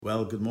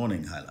Well, good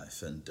morning, High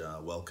Life, and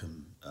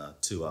welcome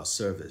to our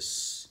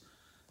service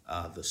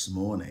this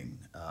morning.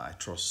 I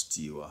trust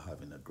you are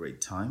having a great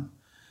time.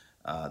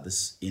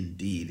 This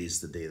indeed is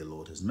the day the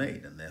Lord has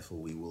made, and therefore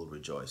we will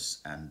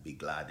rejoice and be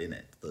glad in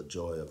it. The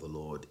joy of the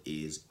Lord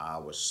is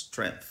our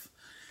strength.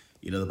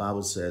 You know, the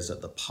Bible says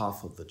that the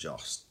path of the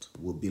just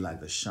will be like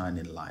the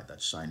shining light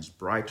that shines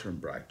brighter and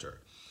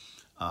brighter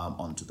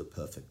onto the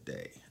perfect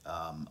day.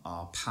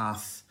 Our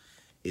path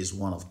is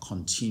one of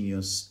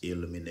continuous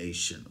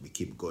illumination. We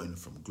keep going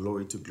from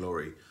glory to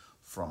glory,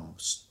 from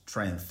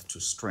strength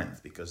to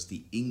strength, because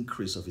the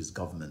increase of his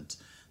government,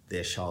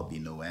 there shall be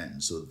no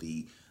end. So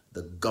the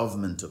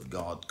government of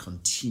God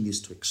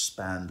continues to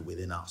expand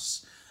within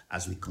us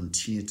as we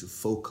continue to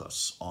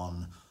focus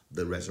on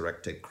the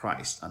resurrected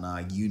Christ and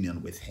our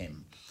union with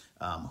him,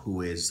 who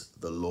is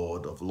the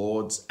Lord of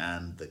Lords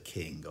and the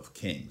King of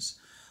Kings.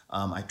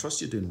 I trust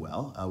you're doing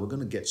well. We're going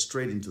to get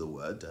straight into the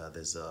word.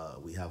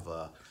 We have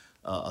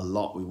a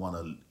lot we want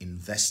to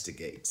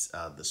investigate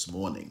this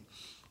morning.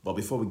 But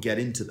before we get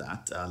into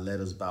that,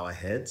 let us bow our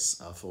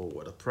heads for a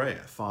word of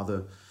prayer.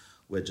 Father,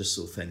 we're just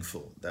so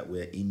thankful that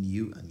we're in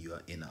you and you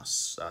are in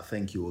us.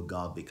 Thank you, O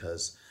God,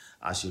 because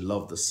as you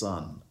love the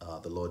Son,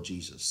 the Lord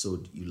Jesus,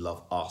 so you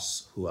love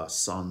us who are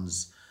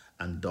sons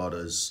and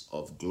daughters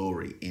of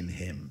glory in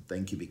him.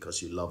 Thank you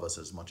because you love us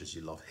as much as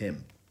you love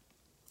him.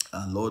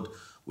 Lord,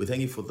 we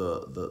thank you for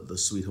the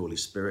sweet Holy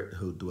Spirit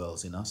who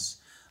dwells in us,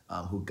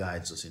 who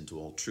guides us into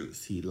all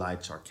truth. He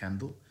lights our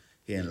candle.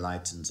 He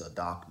enlightens our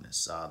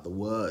darkness. The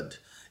word,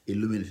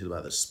 illuminated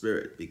by the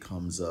Spirit,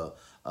 becomes a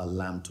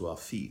lamp to our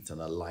feet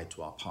and a light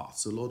to our path.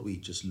 So, Lord, we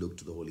just look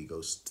to the Holy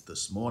Ghost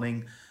this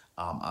morning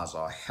as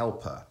our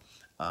helper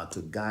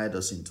to guide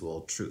us into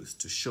all truth,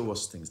 to show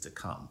us things to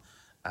come,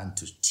 and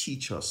to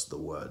teach us the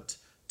word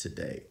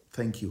today.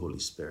 Thank you, Holy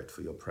Spirit,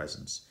 for your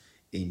presence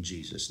in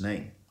Jesus'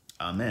 name.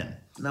 Amen.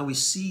 Now we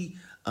see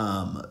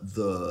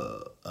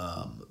the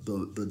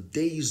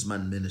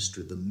daysman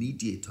ministry, the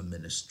mediator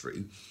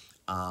ministry,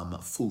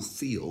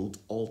 fulfilled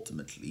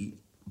ultimately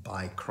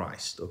by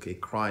Christ. Okay,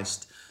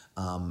 Christ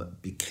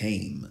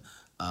became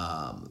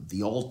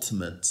the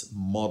ultimate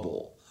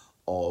model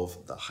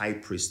of the high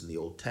priest in the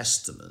Old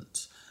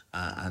Testament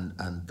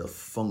and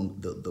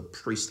the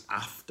priest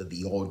after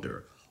the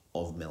order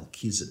of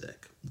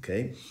Melchizedek.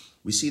 Okay,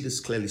 we see this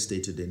clearly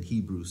stated in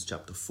Hebrews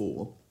chapter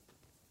 4.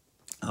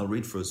 I'll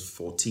read verse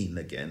 14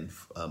 again,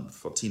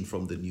 14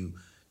 from the New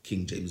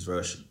King James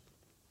Version.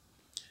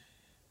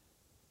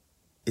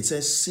 It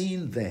says,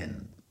 seeing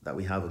then that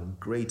we have a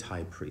great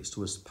high priest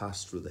who has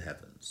passed through the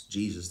heavens,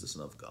 Jesus the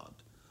Son of God,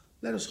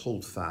 let us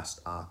hold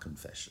fast our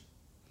confession.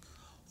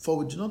 For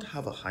we do not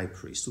have a high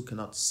priest who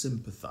cannot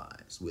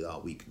sympathize with our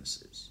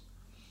weaknesses,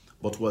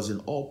 but was in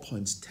all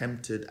points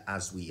tempted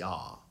as we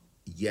are,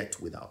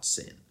 yet without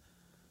sin.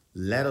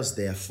 Let us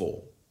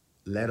therefore,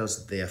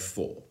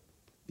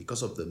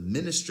 because of the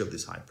ministry of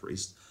this high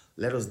priest,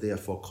 let us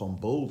therefore come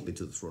boldly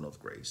to the throne of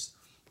grace,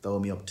 that we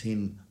may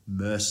obtain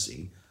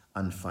mercy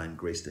and find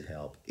grace to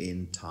help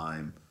in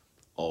time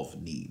of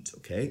need.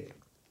 Okay?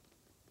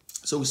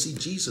 So we see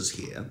Jesus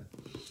here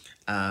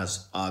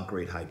as our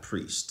great high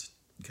priest.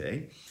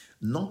 Okay?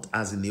 Not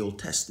as in the Old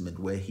Testament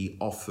where he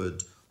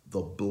offered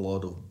the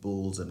blood of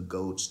bulls and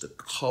goats to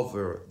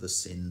cover the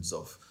sins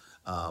of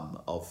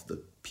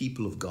the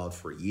people of God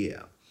for a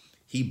year.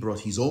 He brought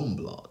his own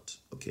blood,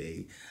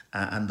 okay?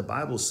 And the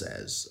Bible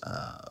says,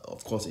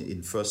 of course,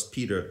 in 1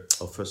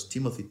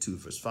 Timothy 2,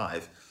 verse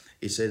 5,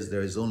 it says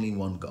there is only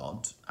one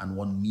God and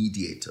one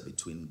mediator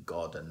between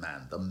God and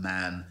man, the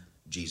man,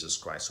 Jesus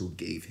Christ, who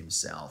gave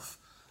himself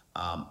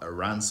a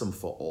ransom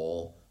for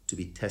all to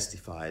be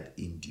testified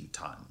in due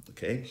time,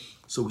 okay?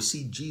 So we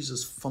see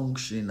Jesus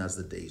functioning as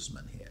the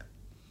daysman here.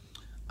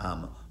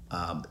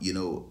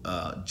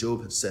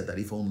 Job had said that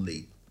if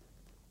only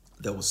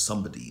there was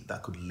somebody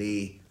that could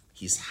lay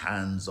his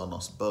hands on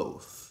us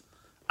both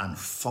and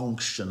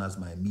function as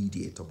my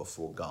mediator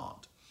before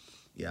God.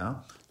 Yeah.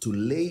 To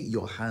lay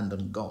your hand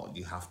on God,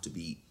 you have to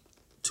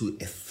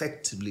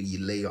effectively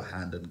lay your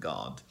hand on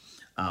God.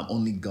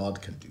 Only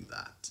God can do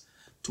that.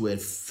 To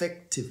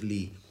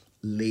effectively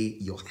lay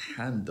your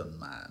hand on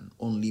man,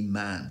 only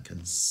man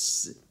can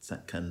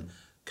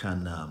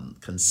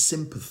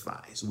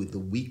sympathize with the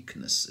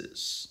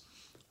weaknesses,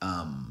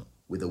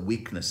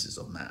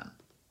 of man.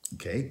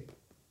 Okay.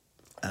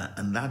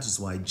 And that is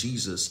why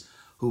Jesus,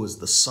 who is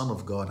the Son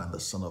of God and the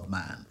Son of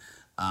Man,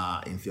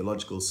 in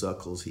theological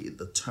circles,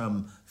 the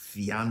term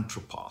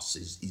theanthropos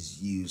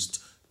is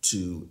used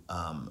to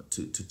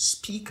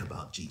speak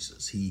about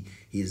Jesus. He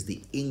is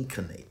the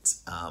incarnate,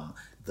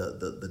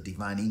 the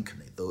divine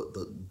incarnate,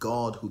 the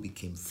God who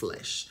became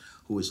flesh,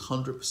 who is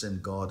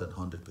 100% God and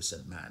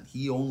 100% man.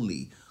 He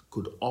only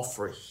could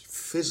offer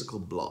physical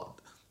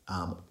blood,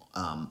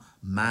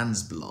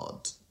 man's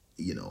blood,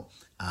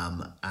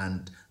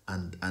 and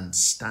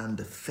stand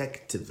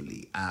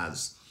effectively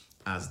as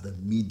the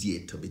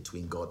mediator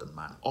between God and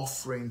man,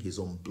 offering his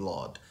own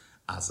blood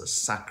as a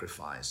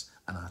sacrifice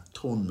and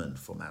atonement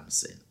for man's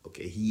sin.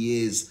 Okay,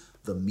 he is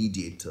the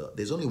mediator.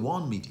 There's only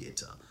one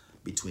mediator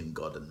between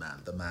God and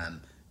man, the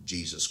man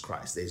Jesus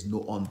Christ. There's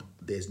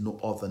no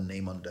other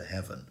name under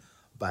heaven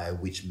by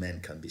which men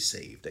can be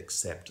saved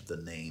except the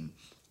name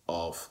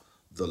of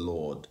the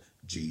Lord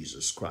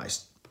Jesus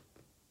Christ.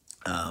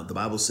 The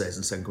Bible says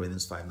in 2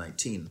 Corinthians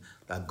 5:19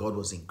 that God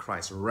was in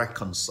Christ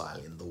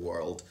reconciling the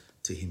world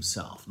to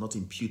himself, not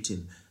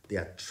imputing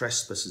their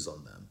trespasses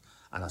on them,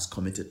 and has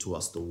committed to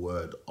us the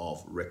word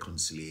of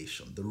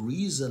reconciliation. The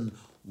reason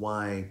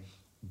why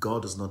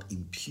God does not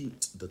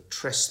impute the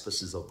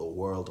trespasses of the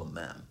world on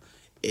them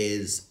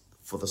is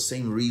for the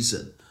same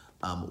reason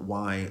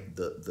why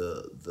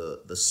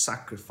the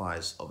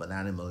sacrifice of an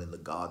animal in the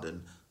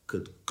garden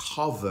could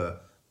cover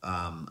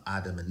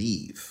Adam and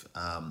Eve,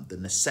 the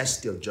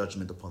necessity of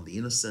judgment upon the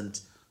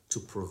innocent to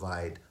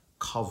provide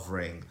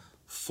covering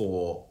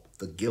for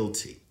the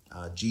guilty.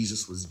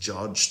 Jesus was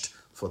judged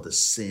for the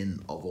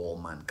sin of all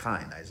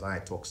mankind.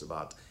 Isaiah talks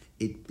about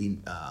it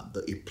being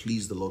it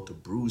pleased the Lord to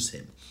bruise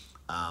him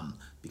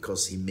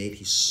because he made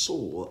his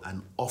soul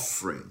an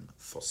offering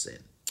for sin.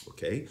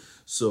 Okay,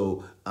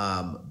 so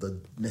the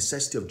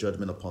necessity of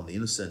judgment upon the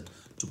innocent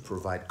to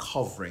provide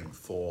covering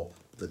for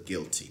the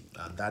guilty,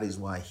 and that is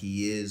why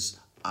he is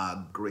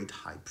our great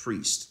high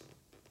priest.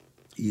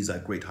 He is our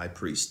great high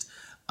priest,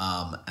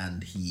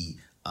 and he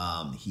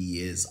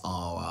is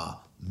our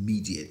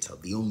mediator,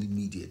 the only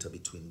mediator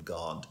between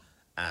God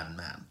and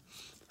man.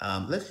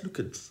 Let's look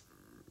at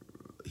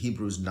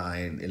Hebrews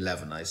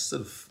 9:11. I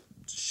sort of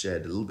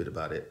shared a little bit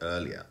about it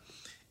earlier.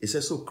 It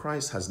says, so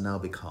Christ has now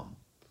become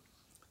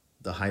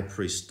the high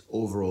priest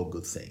over all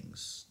good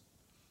things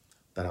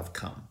that have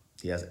come.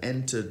 He has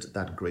entered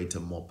that greater,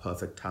 more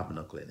perfect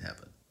tabernacle in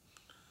heaven,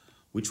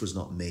 which was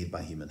not made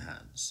by human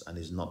hands and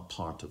is not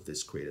part of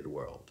this created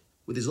world.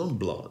 With his own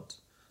blood,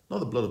 not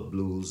the blood of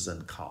bulls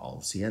and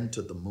calves, he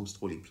entered the most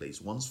holy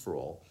place once for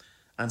all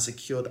and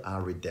secured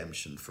our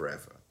redemption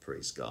forever.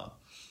 Praise God.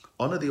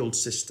 Under the old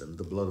system,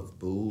 the blood of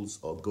bulls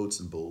or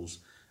goats and bulls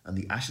and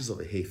the ashes of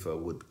a heifer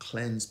would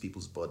cleanse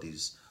people's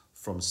bodies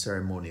from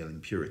ceremonial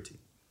impurity.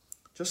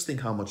 Just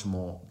think how much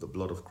more the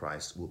blood of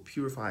Christ will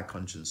purify our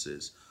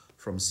consciences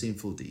from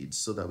sinful deeds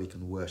so that we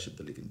can worship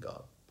the living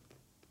God.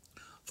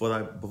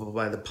 For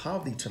by the power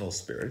of the eternal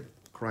Spirit,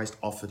 Christ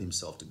offered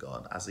himself to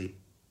God as a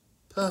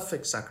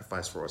perfect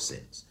sacrifice for our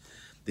sins.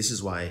 This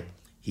is why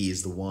he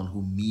is the one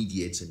who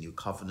mediates a new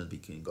covenant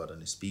between God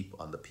and his people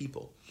and the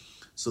people,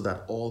 so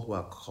that all who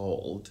are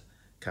called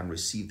can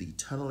receive the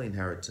eternal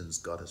inheritance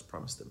God has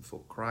promised them.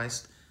 For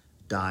Christ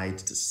died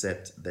to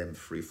set them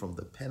free from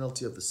the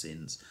penalty of the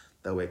sins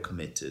that were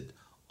committed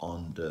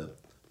under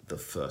the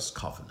first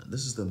covenant.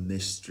 This is the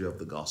mystery of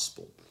the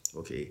gospel.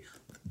 Okay,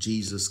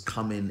 Jesus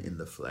coming in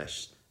the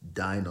flesh,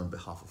 dying on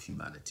behalf of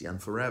humanity,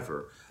 and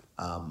forever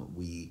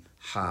we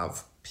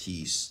have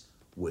peace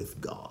with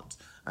God.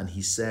 And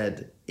he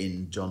said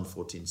in John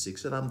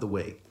 14:6 that I'm the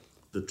way,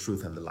 the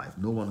truth, and the life.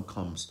 No one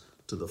comes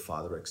to the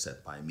Father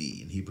except by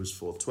me. In Hebrews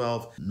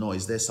 4:12, nor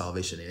is there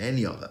salvation in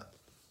any other,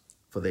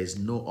 for there is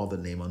no other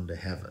name under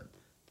heaven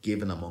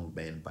given among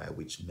men by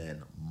which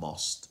men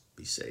must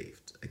be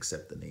saved,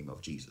 except the name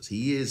of Jesus.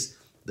 He is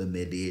the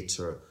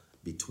mediator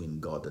between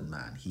God and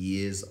man.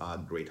 He is our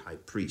great high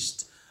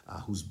priest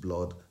whose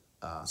blood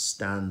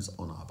stands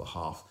on our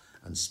behalf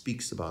and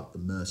speaks about the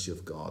mercy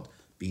of God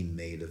being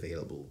made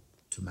available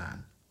to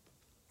man.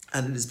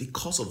 And it is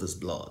because of this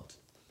blood,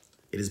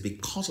 it is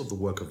because of the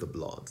work of the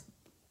blood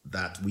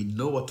that we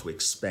know what to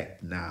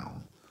expect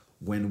now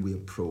when we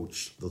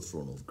approach the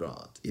throne of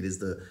God. It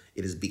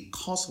is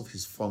because of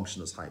his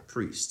function as high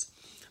priest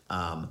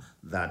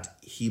that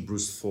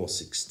Hebrews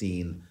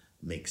 4:16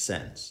 makes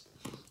sense.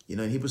 You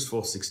know, in Hebrews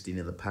 4:16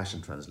 in the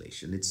Passion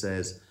Translation, it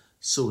says,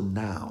 so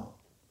now,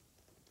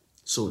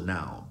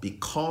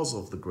 because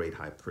of the great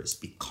high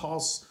priest,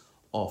 because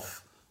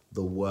of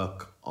the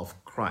work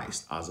of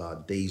Christ as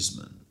our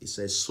daysman, it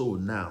says, so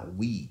now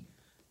we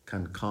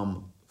can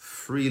come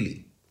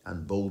freely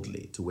and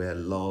boldly to where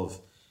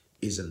love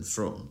is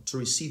enthroned, to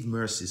receive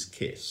mercy's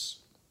kiss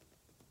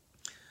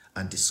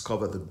and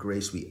discover the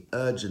grace we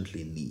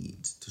urgently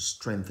need to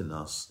strengthen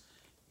us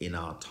in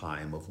our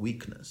time of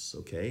weakness.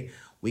 Okay,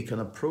 we can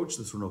approach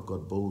the throne of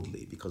God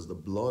boldly because the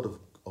blood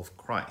of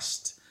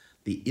Christ,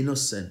 the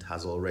innocent,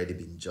 has already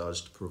been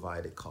judged to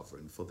provide a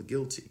covering for the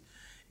guilty.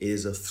 It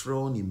is a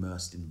throne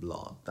immersed in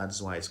blood. That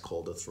is why it's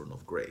called the throne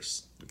of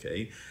grace.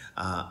 Okay,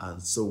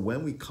 and so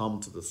when we come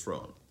to the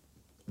throne,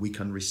 we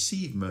can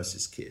receive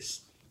mercy's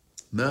kiss.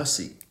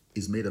 Mercy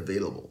is made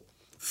available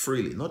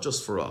freely, not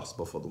just for us,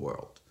 but for the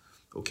world.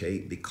 Okay,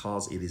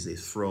 because it is a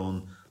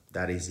throne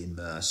that is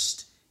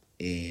immersed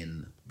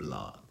in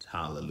blood.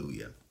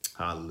 Hallelujah.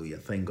 Hallelujah.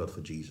 Thank God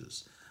for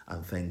Jesus,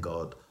 and thank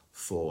God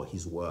for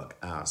his work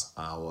as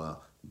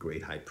our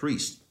great high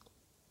priest.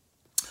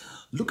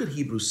 Look at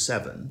Hebrews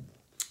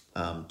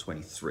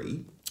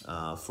 7:23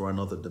 for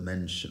another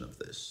dimension of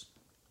this.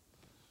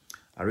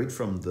 I read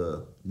from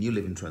the New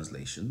Living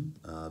Translation,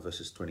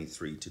 verses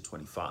 23 to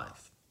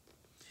 25.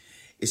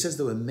 It says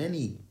there were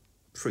many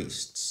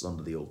priests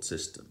under the old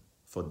system,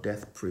 for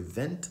death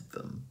prevented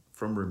them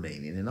from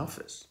remaining in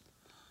office.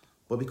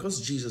 But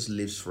because Jesus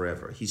lives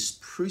forever, his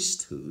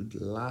priesthood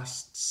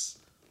lasts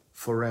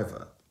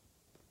forever.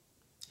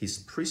 His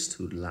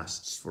priesthood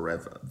lasts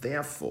forever.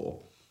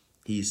 Therefore,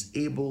 he is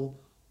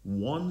able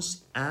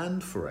once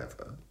and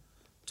forever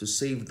to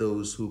save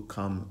those who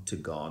come to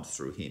God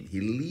through him.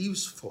 He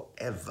lives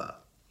forever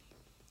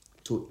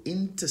to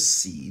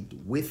intercede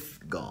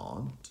with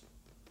God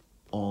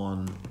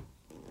on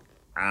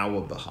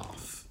our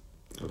behalf.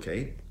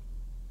 Okay?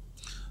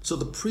 So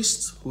the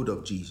priesthood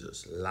of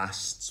Jesus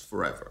lasts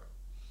forever.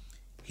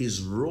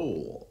 His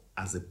role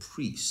as a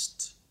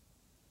priest,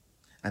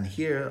 and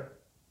here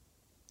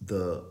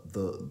the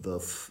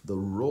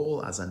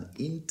role as an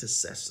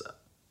intercessor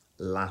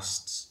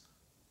lasts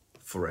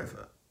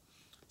forever.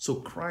 So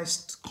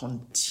Christ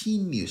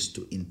continues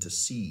to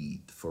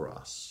intercede for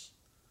us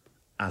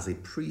as a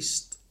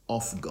priest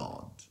of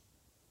God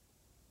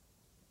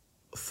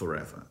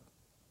forever.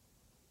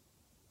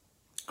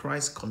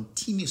 Christ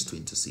continues to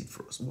intercede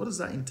for us. What does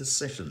that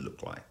intercession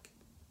look like?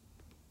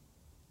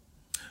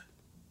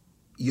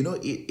 You know,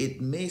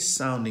 it may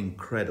sound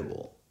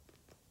incredible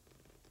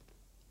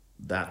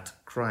that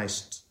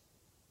Christ,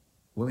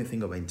 when we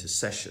think of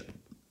intercession,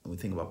 when we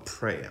think about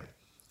prayer,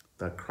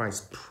 that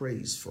Christ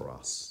prays for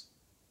us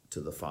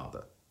to the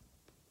Father.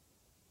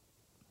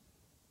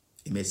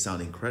 It may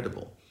sound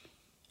incredible,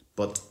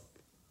 but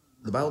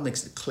the Bible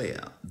makes it clear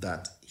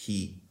that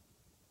he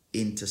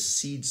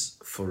intercedes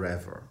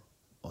forever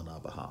on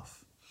our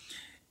behalf.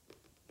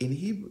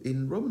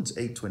 In Romans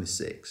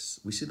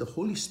 8:26, we see the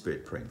Holy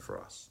Spirit praying for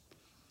us.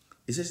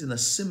 It says in a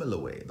similar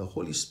way, the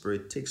Holy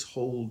Spirit takes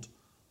hold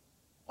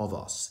of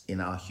us in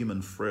our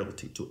human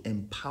frailty to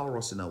empower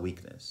us in our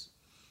weakness.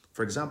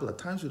 For example, at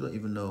times we don't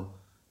even know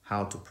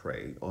how to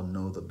pray or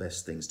know the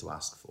best things to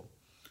ask for.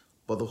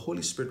 But the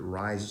Holy Spirit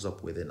rises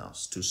up within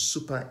us to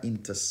super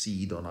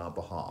intercede on our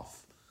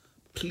behalf,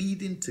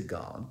 pleading to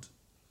God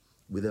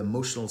with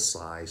emotional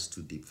sighs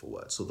too deep for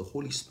words. So the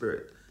Holy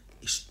Spirit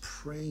is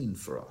praying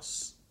for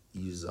us.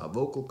 He uses our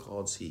vocal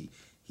cords. He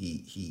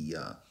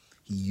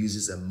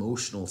uses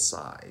emotional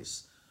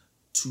sighs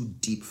too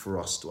deep for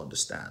us to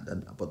understand.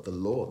 But the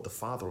Lord, the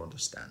Father,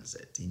 understands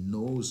it. He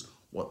knows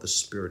what the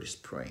Spirit is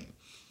praying.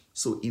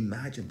 So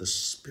imagine the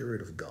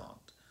Spirit of God,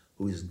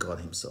 who is God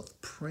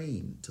himself,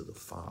 praying to the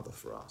Father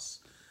for us.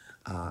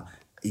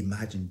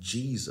 Imagine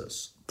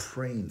Jesus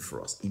praying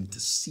for us,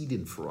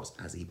 interceding for us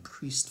as a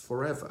priest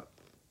forever.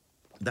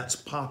 That's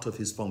part of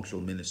his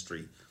functional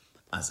ministry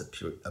as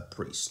a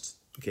priest.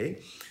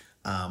 Okay,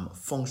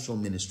 functional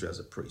ministry as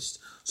a priest.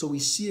 So we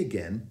see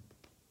again,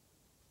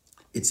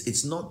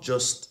 it's not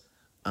just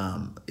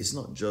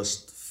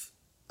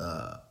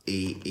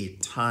a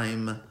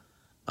time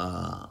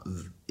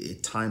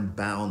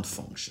bound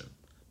function,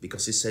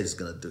 because he said he's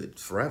going to do it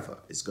forever.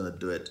 He's going to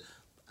do it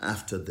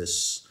after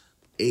this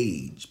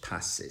age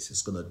passes.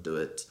 He's going to do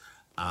it.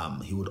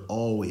 He would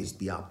always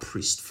be our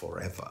priest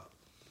forever.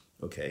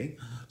 Okay,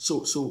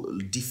 so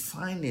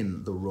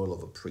defining the role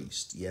of a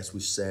priest. Yes, we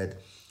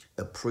said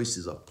a priest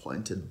is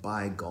appointed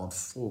by God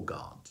for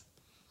God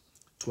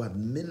to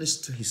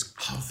administer his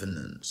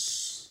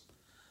covenants.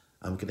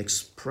 And we can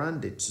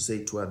expand it to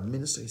say to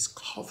administer his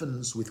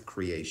covenants with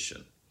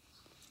creation,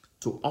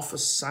 to offer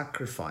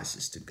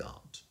sacrifices to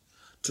God,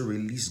 to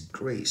release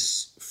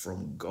grace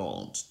from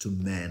God to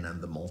men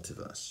and the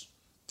multiverse.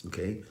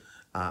 Okay,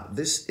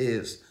 this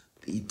is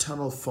the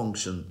eternal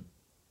function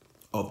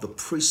of the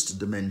priest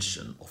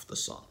dimension of the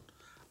Son,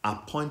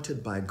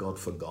 appointed by God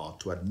for God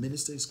to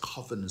administer his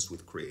covenants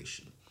with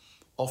creation,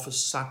 offer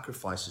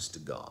sacrifices to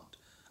God,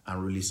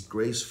 and release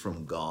grace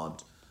from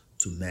God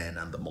to men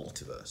and the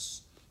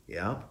multiverse.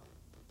 Yeah,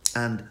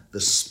 and the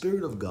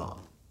Spirit of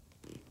God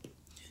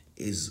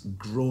is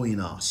growing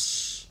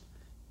us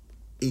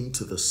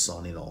into the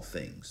Son in all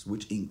things,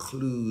 which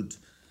include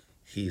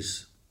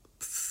his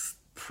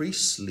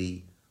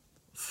priestly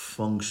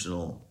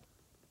functional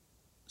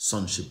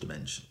sonship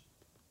dimension.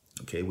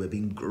 Okay, we're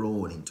being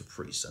grown into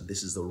priests, and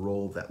this is the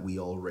role that we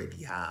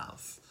already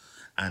have,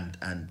 and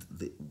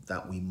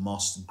that we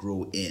must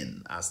grow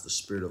in as the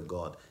Spirit of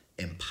God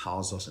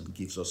empowers us and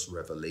gives us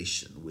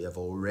revelation. We are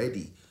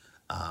already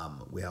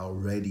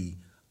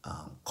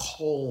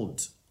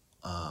called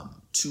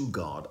to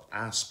God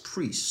as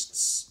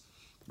priests.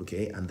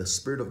 Okay, and the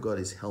Spirit of God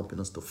is helping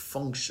us to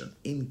function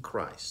in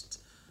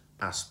Christ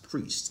as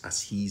priests,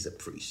 as he's a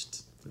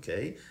priest.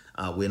 Okay,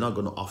 we're not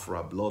going to offer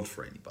our blood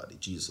for anybody.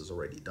 Jesus has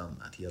already done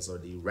that. He has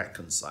already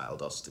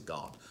reconciled us to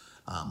God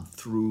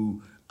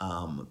through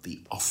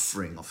the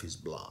offering of his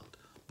blood.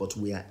 But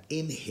we are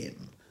in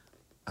him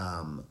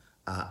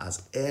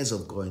as heirs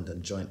of God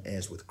and joint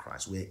heirs with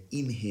Christ. We're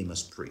in him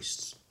as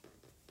priests.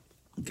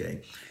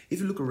 Okay, if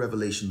you look at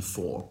Revelation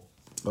 4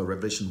 or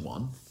Revelation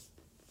 1,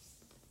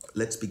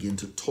 let's begin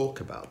to talk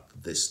about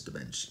this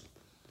dimension.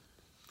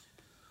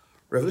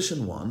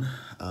 Revelation 1,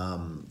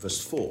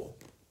 verse 4.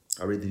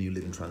 I read the New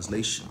Living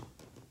Translation.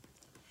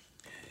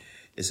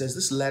 It says,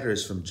 "This letter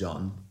is from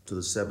John to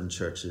the 7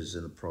 churches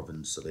in the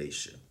province of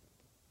Asia.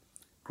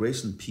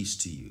 Grace and peace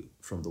to you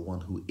from the one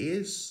who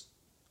is,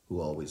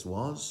 who always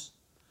was,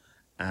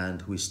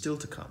 and who is still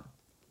to come,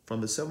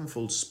 from the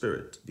sevenfold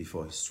Spirit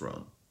before his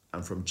throne,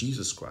 and from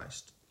Jesus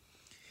Christ.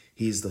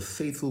 He is the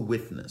faithful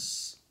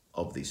witness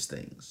of these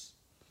things,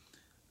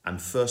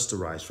 and first to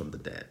rise from the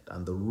dead,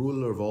 and the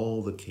ruler of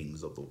all the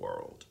kings of the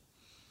world.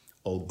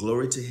 All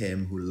glory to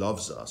him who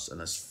loves us and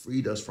has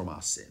freed us from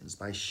our sins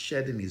by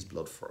shedding his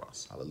blood for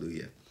us.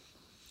 Hallelujah.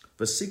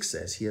 Verse 6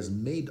 says, he has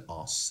made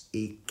us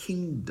a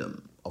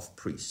kingdom of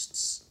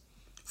priests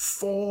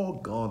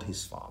for God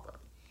his Father.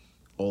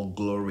 All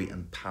glory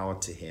and power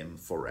to him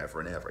forever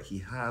and ever. He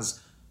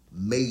has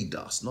made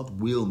us, not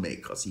will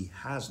make us, he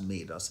has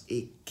made us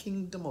a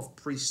kingdom of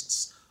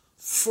priests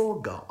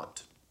for God.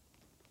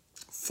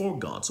 For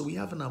God. So we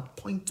have an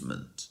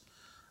appointment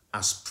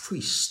as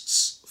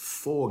priests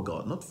for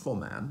God, not for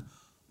man,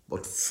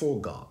 but for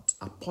God,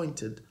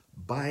 appointed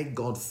by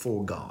God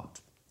for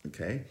God.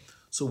 Okay,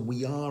 so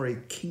we are a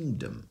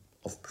kingdom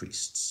of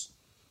priests.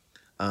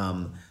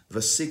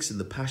 Verse 6 in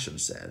the Passion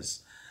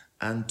says,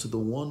 and to the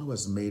one who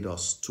has made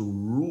us to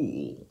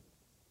rule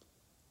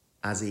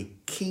as a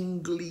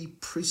kingly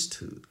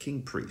priesthood,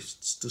 king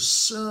priests, to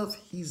serve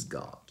his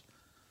God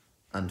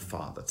and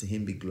Father. To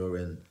him be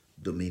glory and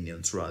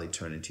dominion throughout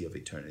eternity of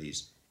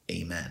eternities.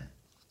 Amen.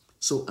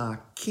 So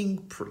our king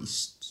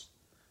priest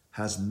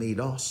has made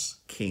us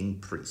king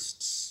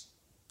priests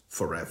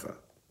forever.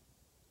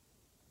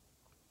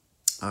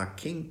 Our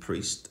king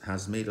priest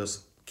has made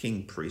us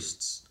king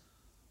priests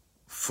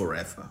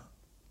forever.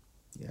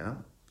 Yeah,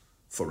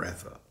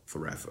 forever,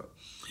 forever.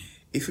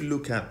 If you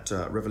look at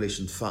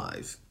Revelation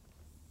 5,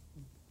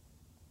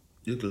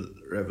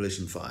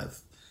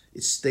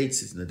 it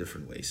states it in a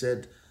different way. It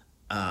said,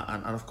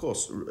 and of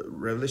course,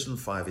 Revelation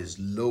 5 is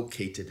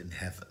located in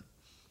heaven.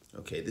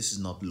 Okay, this is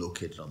not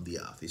located on the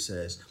earth. He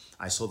says,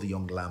 I saw the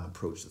young lamb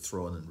approach the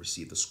throne and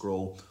receive the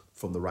scroll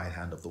from the right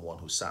hand of the one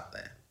who sat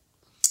there.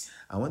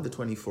 And when the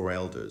 24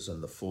 elders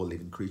and the 4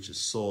 living creatures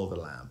saw the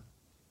lamb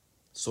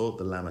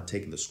had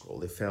taken the scroll,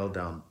 they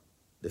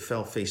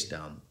fell face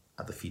down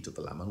at the feet of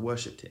the lamb and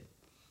worshipped him.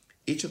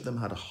 Each of them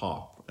had a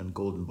harp and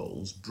golden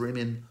bowls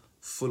brimming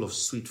full of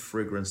sweet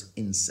fragrance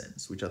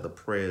incense, which are the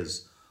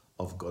prayers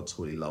of God's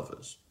holy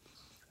lovers.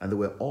 And they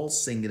were all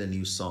singing a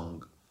new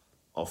song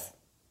of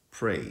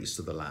praise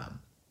to the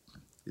Lamb.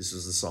 This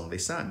is the song they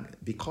sang.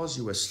 Because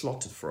you were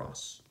slaughtered for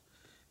us,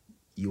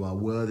 you are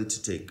worthy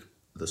to take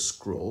the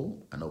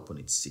scroll and open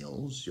its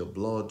seals. Your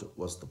blood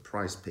was the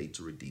price paid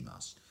to redeem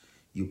us.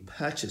 You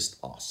purchased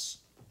us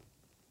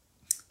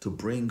to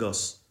bring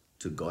us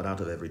to God out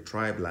of every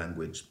tribe,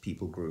 language,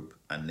 people group,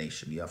 and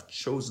nation. You have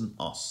chosen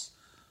us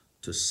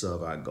to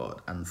serve our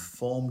God and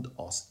formed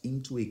us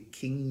into a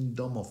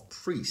kingdom of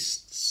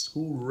priests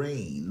who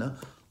reign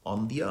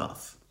on the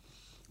earth.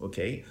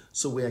 Okay,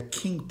 so we're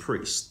king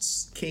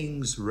priests.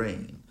 Kings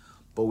reign,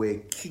 but we're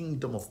a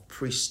kingdom of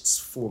priests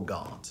for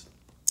God.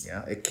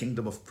 Yeah, a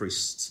kingdom of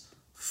priests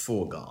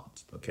for God.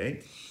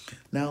 Okay,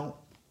 now,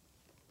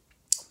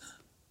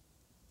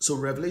 so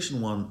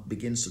Revelation 1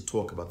 begins to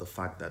talk about the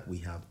fact that we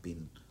have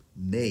been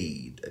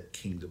made a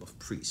kingdom of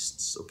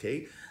priests.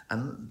 Okay,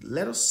 and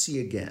let us see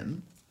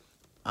again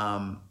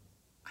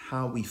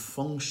how we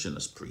function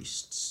as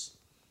priests.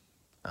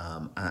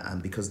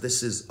 And because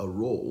this is a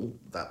role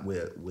that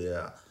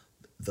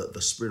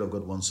the Spirit of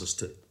God wants us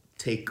to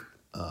take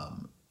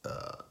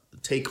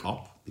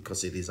up,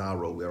 because it is our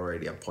role, we're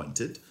already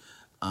appointed.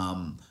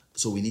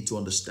 So we need to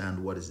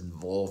understand what is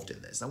involved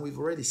in this. And we've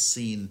already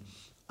seen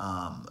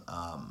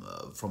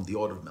from the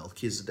order of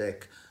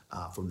Melchizedek,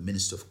 from the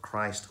minister of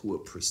Christ, who a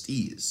priest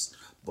is.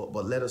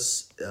 But let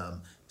us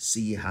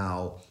see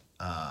how,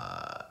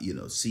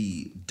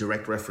 see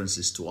direct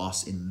references to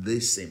us in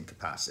these same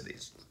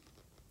capacities.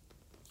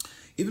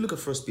 If you look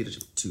at 1 Peter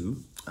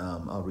 2,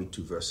 I'll read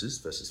 2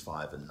 verses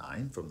 5 and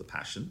 9 from the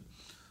Passion.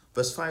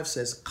 Verse 5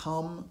 says,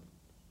 come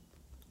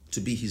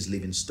to be his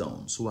living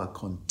stones, who are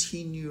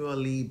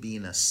continually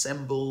being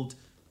assembled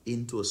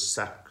into a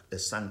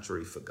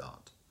sanctuary for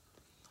God.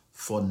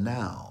 For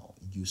now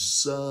you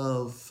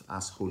serve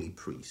as holy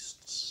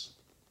priests.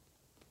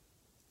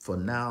 For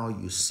now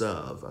you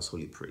serve as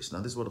holy priests. Now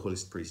this is what the Holy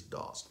Priest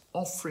does.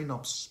 Offering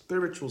up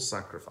spiritual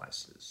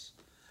sacrifices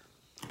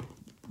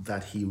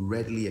that he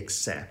readily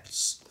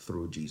accepts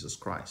through Jesus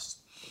Christ.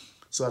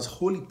 So as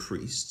holy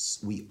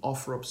priests, we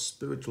offer up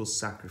spiritual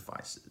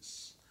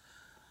sacrifices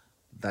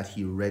that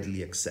he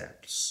readily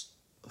accepts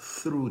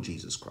through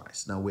Jesus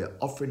Christ. Now we're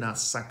offering our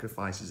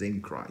sacrifices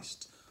in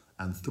Christ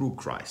and through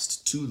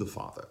Christ to the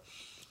Father.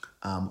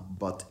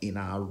 But in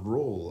our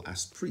role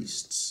as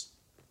priests,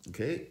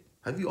 okay,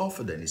 have you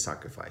offered any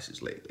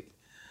sacrifices lately?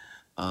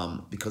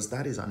 Because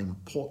that is an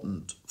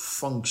important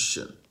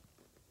function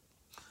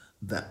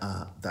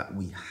that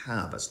we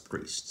have as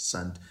priests,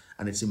 and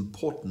it's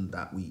important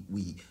that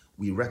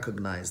we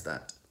recognize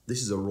that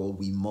this is a role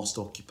we must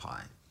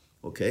occupy.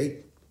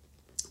 Okay,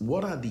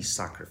 what are these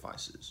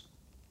sacrifices?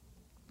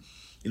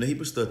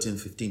 Hebrews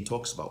 13:15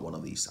 talks about one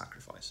of these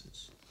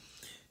sacrifices.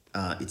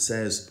 It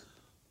says,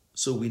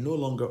 so we no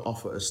longer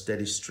offer a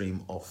steady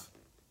stream of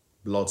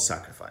blood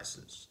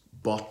sacrifices,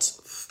 but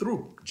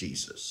through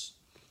Jesus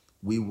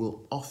we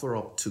will offer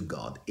up to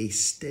God a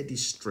steady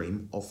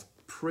stream of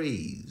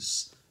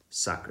praise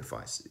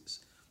sacrifices.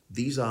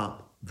 These are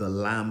the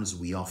lambs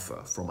we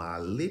offer from our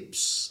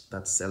lips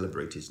that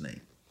celebrate his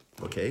name.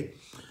 Okay?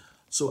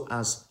 So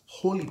as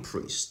holy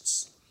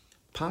priests,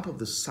 part of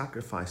the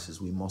sacrifices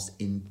we must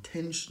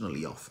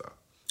intentionally offer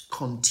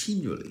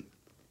continually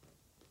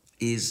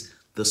is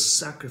the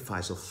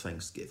sacrifice of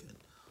thanksgiving,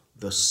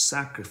 the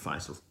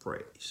sacrifice of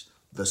praise,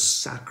 the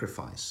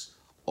sacrifice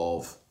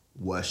of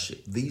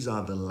worship. These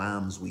are the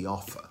lambs we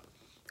offer.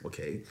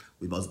 Okay,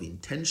 we must be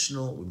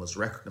intentional. We must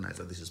recognize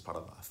that this is part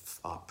of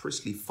our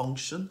priestly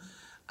function,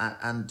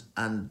 and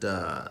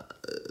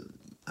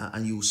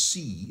you'll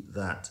see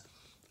that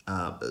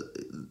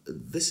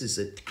this is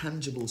a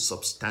tangible,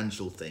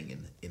 substantial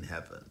thing in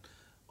heaven.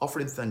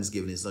 Offering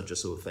thanksgiving is not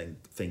just, oh,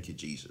 thank you,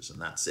 Jesus,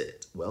 and that's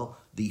it. Well,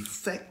 the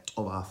effect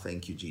of our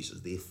thank you,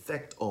 Jesus, the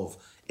effect of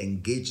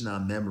engaging our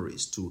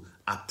memories to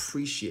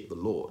appreciate the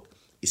Lord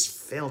is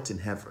felt in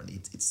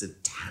heaven. It's a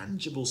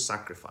tangible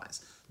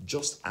sacrifice,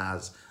 just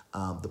as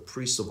the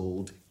priests of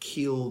old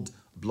killed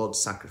blood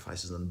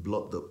sacrifices and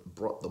brought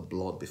the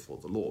blood before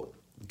the Lord.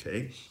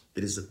 Okay,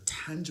 it is a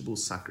tangible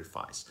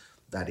sacrifice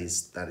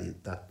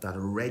that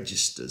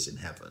registers in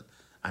heaven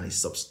and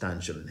is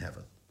substantial in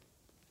heaven.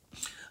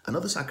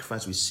 Another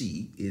sacrifice we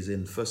see is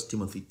in 1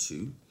 Timothy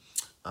 2,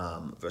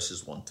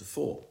 verses 1 to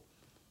 4.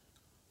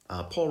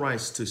 Paul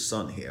writes to his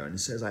son here, and he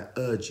says, I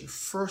urge you,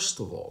 first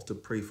of all, to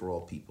pray for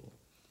all people.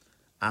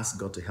 Ask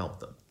God to help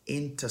them.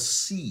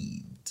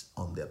 Intercede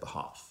on their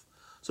behalf.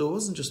 So it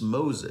wasn't just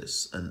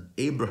Moses and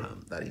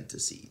Abraham that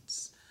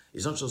intercedes.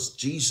 It's not just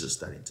Jesus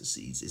that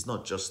intercedes. It's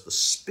not just the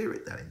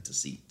Spirit that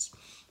intercedes.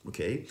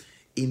 Okay?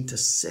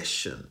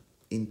 Intercession.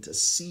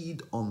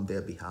 Intercede on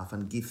their behalf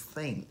and give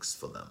thanks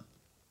for them.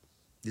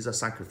 These are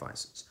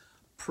sacrifices.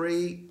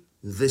 Pray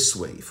this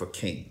way for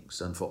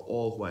kings and for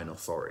all who are in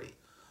authority,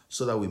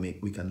 so that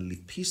we can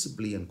live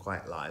peaceably and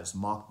quiet lives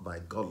marked by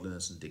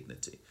godliness and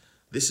dignity.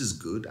 This is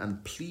good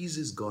and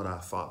pleases God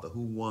our Father,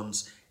 who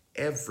wants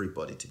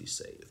everybody to be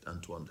saved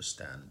and to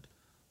understand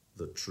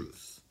the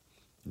truth.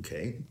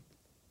 Okay?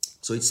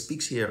 So it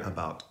speaks here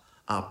about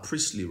our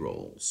priestly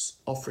roles,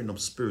 offering up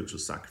spiritual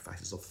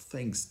sacrifices of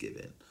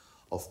thanksgiving,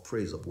 of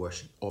praise, of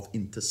worship, of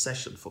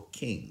intercession for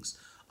kings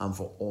and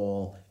for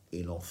all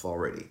in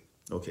authority.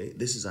 Okay,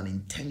 this is an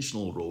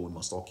intentional role we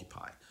must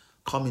occupy,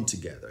 coming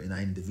together in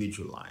our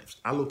individual lives,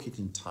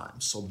 allocating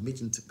time,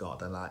 submitting to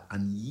God,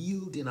 and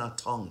yielding our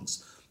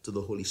tongues to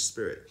the Holy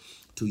Spirit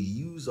to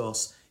use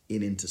us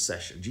in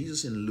intercession.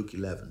 Jesus in Luke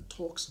 11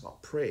 talks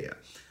about prayer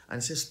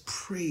and says,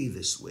 pray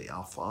this way,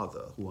 our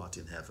Father who art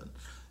in heaven,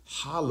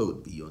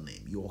 hallowed be your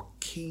name, your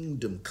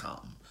kingdom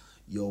come,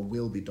 your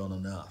will be done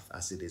on earth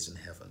as it is in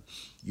heaven.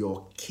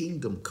 Your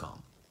kingdom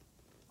come.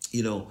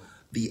 You know,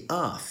 the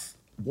earth,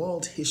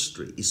 world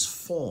history is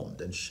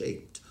formed and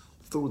shaped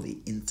through the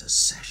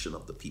intercession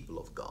of the people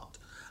of God.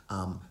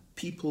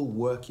 People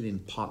working in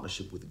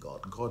partnership with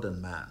God, God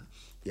and man.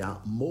 Yeah,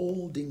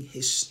 molding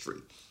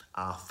history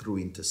through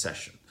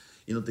intercession.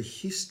 You know, the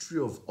history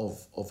of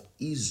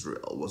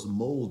Israel was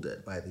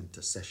molded by the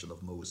intercession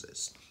of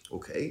Moses.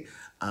 Okay,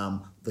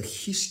 the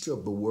history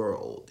of the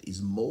world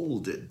is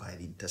molded by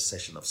the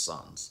intercession of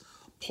sons.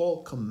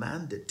 Paul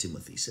commanded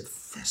Timothy, he said,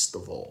 first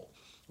of all,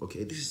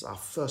 okay, this is our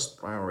first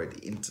priority: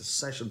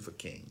 intercession for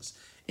kings,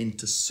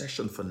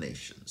 intercession for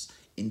nations,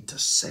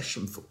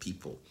 intercession for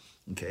people.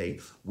 Okay,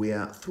 we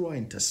are through our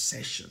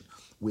intercession,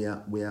 we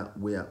are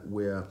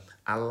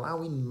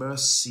allowing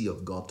mercy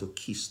of God to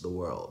kiss the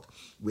world.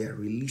 We are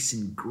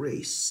releasing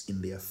grace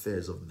in the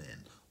affairs of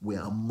men. We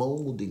are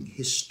molding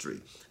history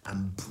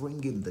and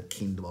bringing the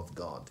kingdom of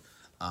God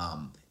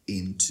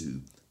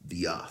into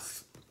the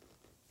earth.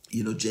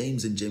 You know,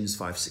 James in James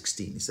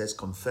 5:16, he says,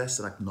 confess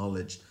and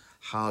acknowledge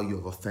how you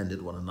have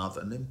offended one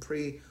another, and then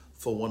pray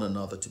for one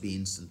another to be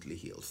instantly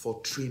healed. For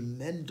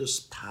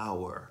tremendous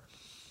power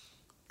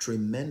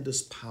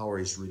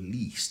is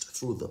released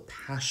through the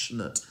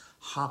passionate,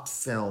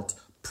 heartfelt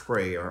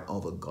prayer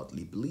of a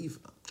godly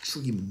believer.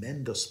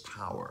 Tremendous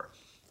power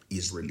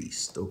is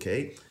released,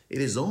 okay?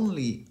 It is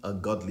only a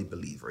godly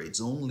believer,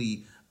 it's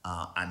only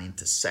an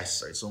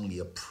intercessor, it's only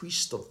a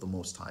priest of the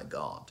Most High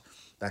God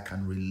that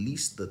can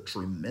release the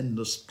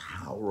tremendous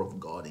power of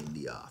God in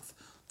the earth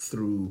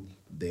through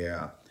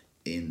their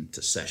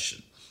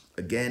intercession.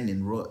 Again,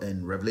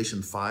 in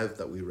Revelation 5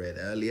 that we read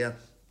earlier,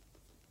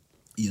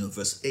 you know,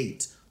 verse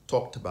 8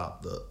 talked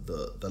about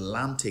the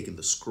lamb taking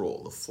the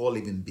scroll. The 4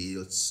 living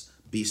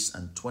beasts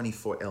and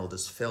 24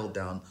 elders fell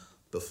down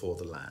before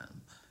the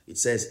lamb. It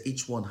says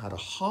each one had a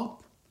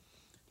harp,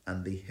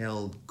 and they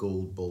held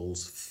gold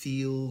bowls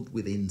filled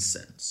with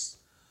incense,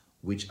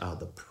 which are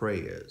the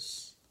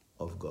prayers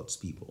of God's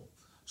people.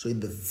 So in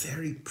the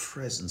very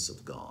presence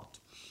of God,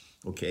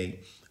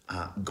 okay,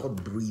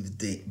 God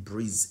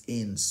breathes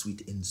in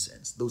sweet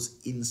incense. Those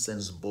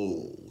incense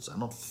bowls are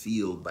not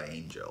filled by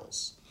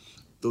angels.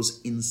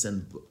 Those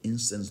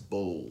incense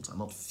bowls are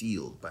not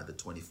filled by the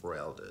 24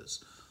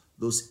 elders.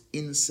 Those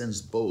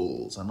incense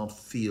bowls are not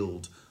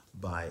filled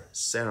by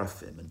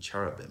seraphim and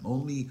cherubim.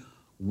 Only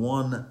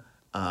one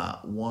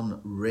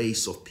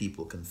race of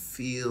people can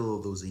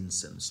fill those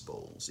incense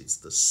bowls. It's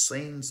the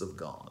saints of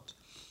God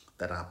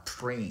that are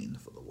praying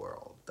for the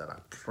world, that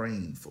are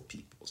praying for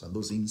peoples. And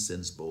those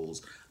incense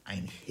bowls are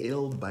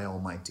inhaled by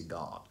Almighty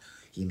God.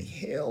 He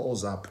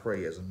inhales our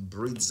prayers and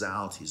breathes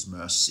out his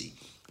mercy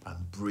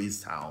and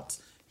breathes out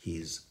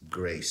his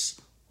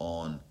grace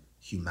on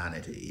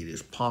humanity. It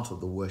is part of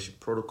the worship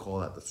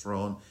protocol at the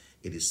throne.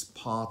 It is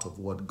part of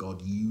what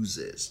God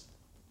uses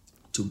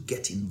to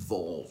get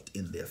involved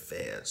in the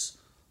affairs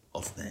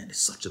of men. It's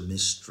such a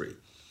mystery.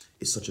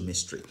 It's such a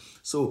mystery.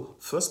 So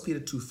 1 Peter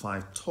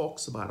 2:5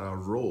 talks about our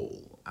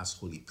role as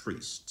holy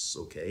priests,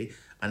 okay?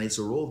 And it's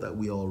a role that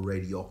we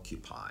already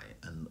occupy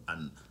and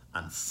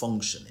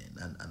function in,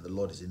 and the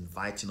Lord is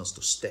inviting us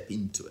to step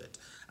into it.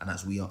 And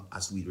as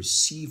we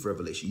receive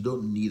revelation, you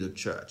don't need a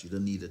church, you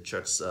don't need a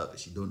church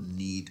service, you don't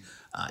need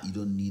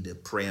a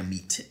prayer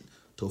meeting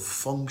to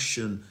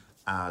function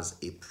as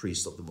a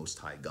priest of the Most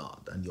High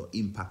God, and your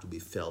impact will be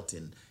felt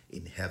in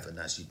heaven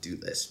as you do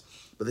this.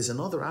 But there's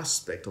another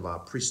aspect of our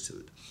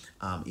priesthood.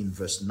 In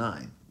verse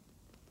 9,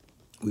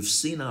 we've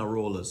seen our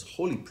role as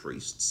holy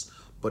priests,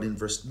 but in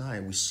verse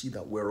 9 we see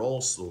that we're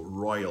also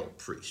royal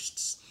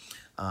priests.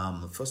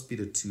 1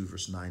 Peter 2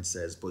 verse 9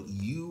 says, "But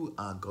you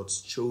are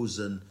God's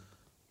chosen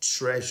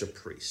treasure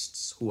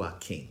priests who are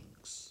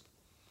kings."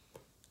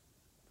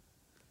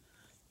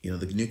 You know,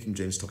 the New King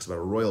James talks about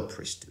a royal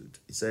priesthood.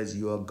 It says,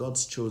 "You are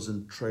God's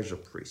chosen treasure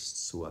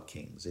priests who are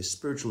kings," a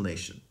spiritual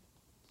nation,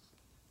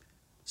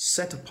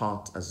 set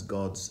apart as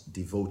God's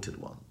devoted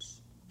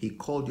ones. He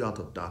called you out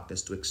of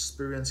darkness to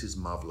experience his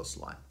marvelous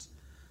light,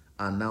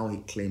 and now he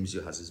claims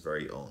you as his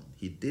very own.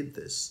 He did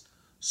this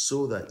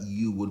so that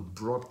you would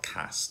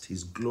broadcast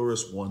his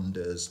glorious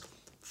wonders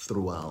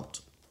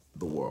throughout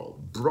the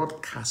world.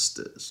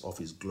 Broadcasters of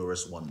his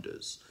glorious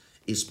wonders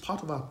is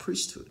part of our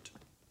priesthood.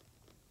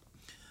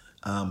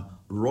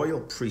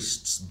 Royal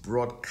priests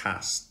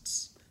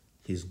broadcasts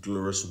his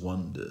glorious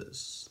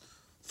wonders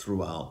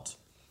throughout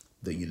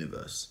the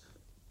universe,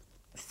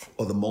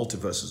 or the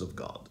multiverses of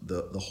God.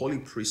 The holy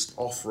priests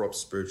offer up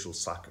spiritual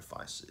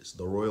sacrifices.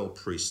 The royal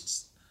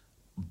priests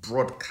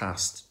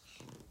broadcast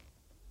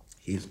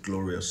his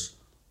glorious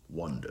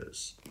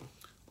wonders.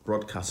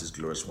 Broadcast his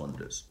glorious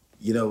wonders.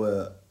 You know,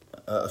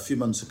 a few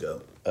months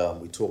ago,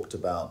 we talked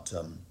about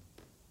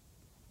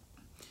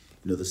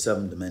the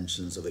 7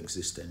 dimensions of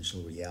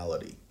existential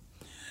reality.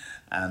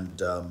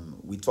 And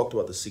we talked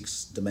about the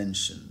 6th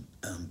dimension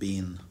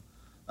being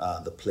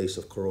the place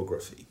of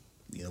choreography,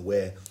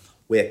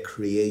 where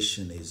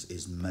creation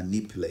is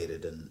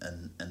manipulated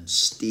and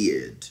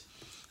steered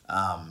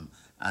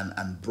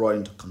and brought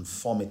into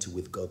conformity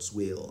with God's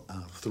will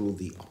through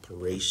the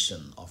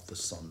operation of the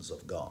sons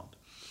of God.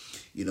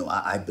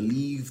 I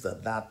believe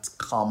that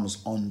comes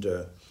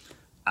under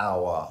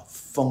our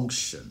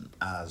function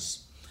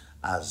as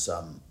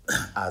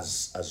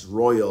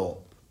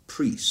royal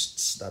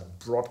priests that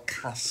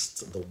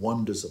broadcast the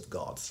wonders of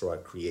God through our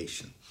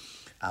creation,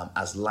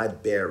 as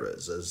light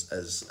bearers, as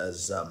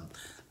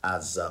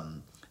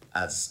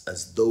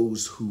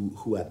those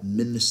who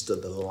administer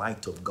the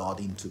light of God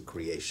into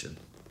creation.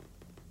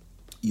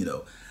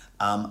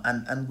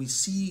 And we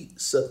see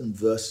certain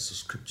verses of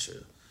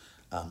scripture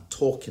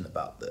talking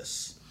about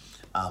this.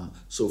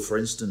 So for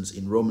instance,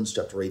 in Romans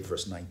chapter 8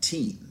 verse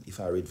 19, if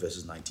I read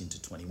verses 19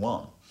 to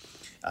 21,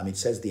 it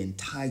says the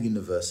entire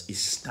universe is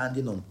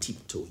standing on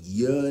tiptoe,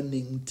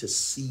 yearning to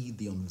see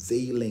the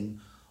unveiling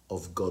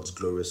of God's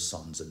glorious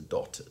sons and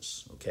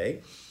daughters.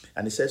 Okay?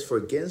 And it says, for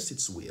against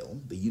its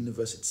will, the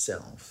universe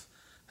itself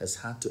has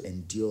had to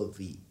endure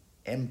the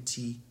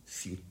empty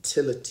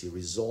futility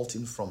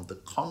resulting from the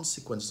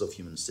consequences of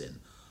human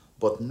sin.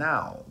 But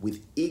now,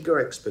 with eager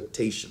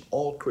expectation,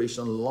 all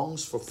creation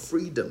longs for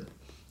freedom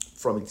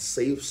from its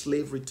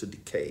slavery to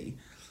decay,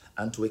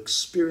 and to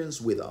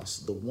experience with us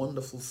the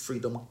wonderful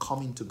freedom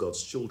coming to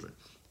God's children.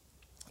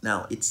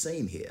 Now, it's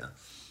saying here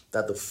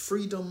that the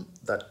freedom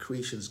that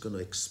creation is going to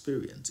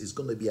experience is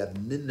going to be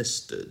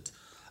administered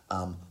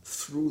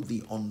through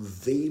the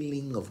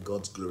unveiling of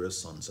God's glorious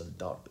sons and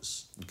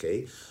daughters.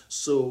 Okay,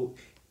 so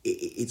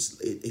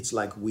it's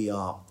like we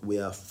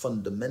are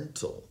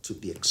fundamental to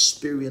the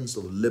experience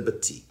of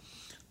liberty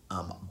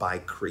by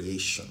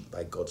creation,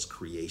 by God's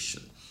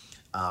creation.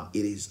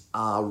 It is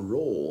our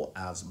role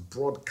as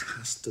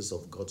broadcasters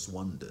of God's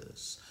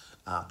wonders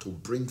to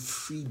bring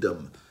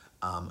freedom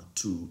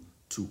to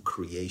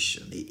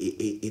creation.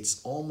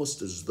 It's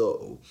almost as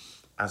though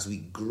as we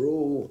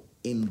grow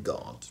in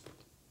God,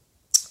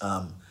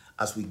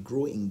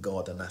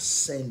 and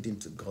ascend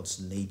into God's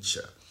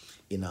nature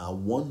in our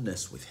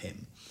oneness with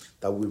him,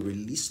 that we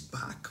release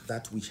back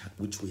that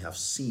which we have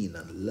seen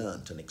and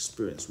learned and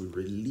experienced. We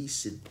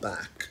release it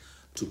back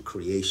to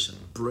creation,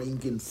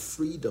 bringing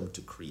freedom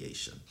to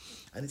creation.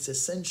 And it's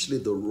essentially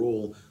the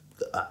role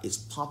is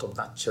part of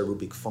that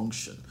cherubic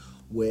function,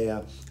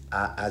 where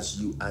as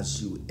you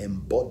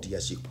embody,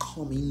 as you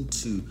come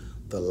into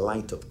the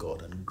light of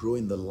God and grow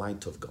in the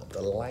light of God,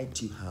 the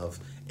light you have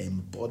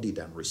embodied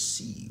and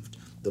received,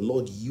 the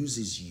Lord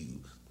uses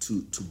you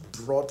to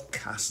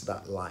broadcast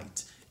that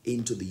light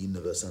into the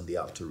universe and the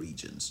outer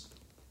regions.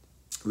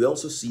 We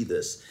also see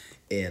this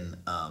in,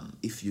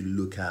 if you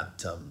look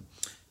at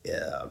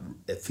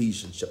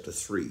Ephesians chapter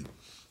 3,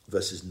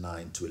 verses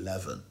 9 to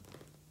 11.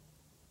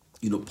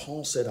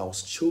 Paul said, I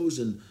was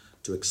chosen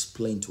to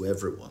explain to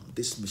everyone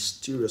this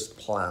mysterious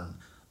plan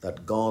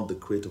that God, the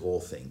creator of all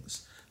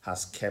things,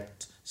 has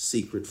kept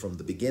secret from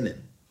the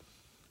beginning.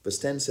 Verse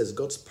 10 says,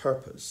 God's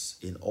purpose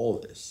in all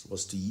this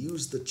was to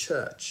use the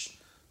church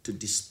to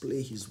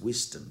display his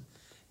wisdom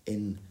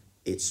in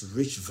its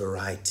rich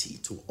variety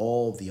to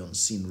all the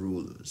unseen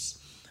rulers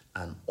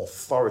and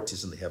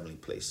authorities in the heavenly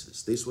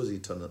places. This was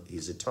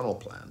his eternal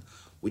plan,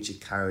 which he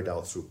carried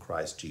out through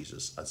Christ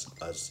Jesus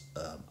as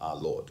our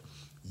Lord,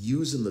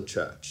 using the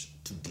church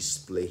to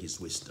display his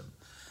wisdom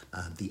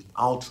and the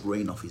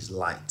outreign of his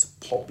light,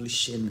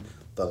 publishing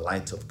the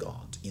light of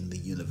God in the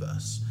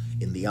universe,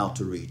 in the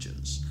outer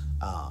regions,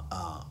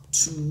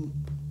 to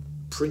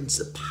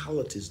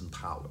principalities and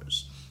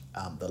powers,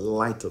 the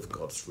light of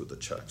God through the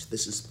church.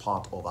 This is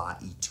part of our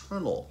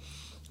eternal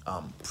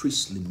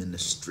priestly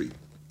ministry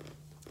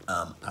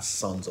as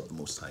sons of the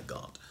Most High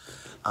God.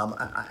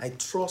 I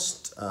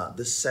trust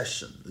this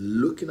session,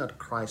 looking at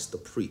Christ the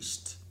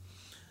priest,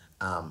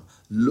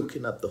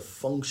 looking at the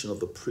function of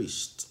the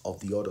priest of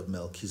the order of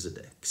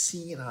Melchizedek,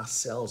 seeing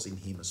ourselves in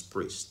him as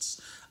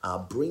priests,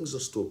 brings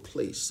us to a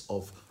place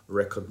of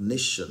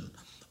recognition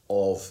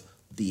of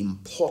the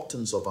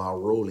importance of our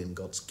role in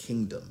God's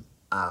kingdom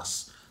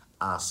as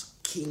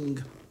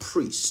king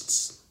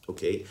priests,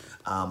 okay,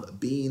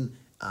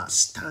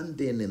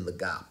 standing in the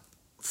gap,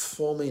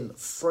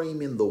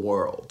 framing the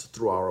world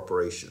through our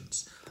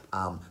operations,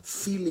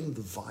 filling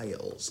the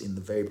vials in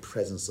the very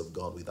presence of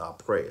God with our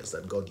prayers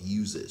that God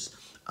uses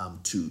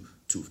to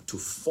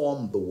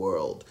form the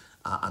world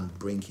and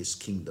bring his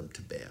kingdom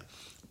to bear.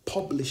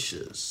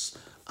 Publishers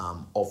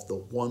of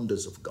the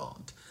wonders of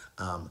God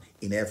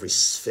in every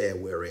sphere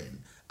we're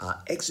in.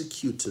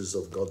 Executors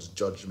of God's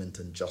judgment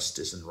and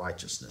justice and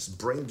righteousness,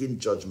 bringing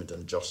judgment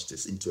and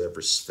justice into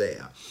every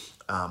sphere,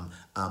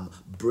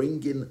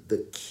 bringing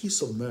the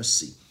kiss of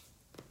mercy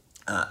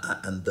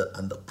and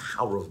the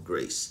power of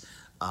grace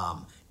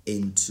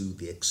into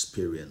the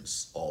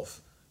experience of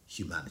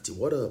humanity.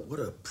 What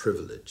a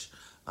privilege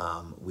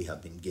we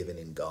have been given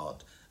in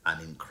God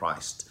and in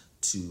Christ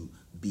to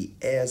be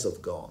heirs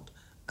of God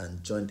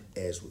and joint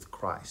heirs with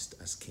Christ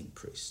as king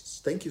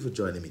priests. Thank you for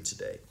joining me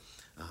today.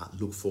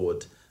 Look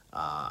forward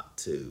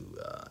to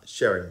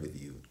sharing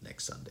with you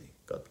next Sunday.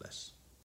 God bless.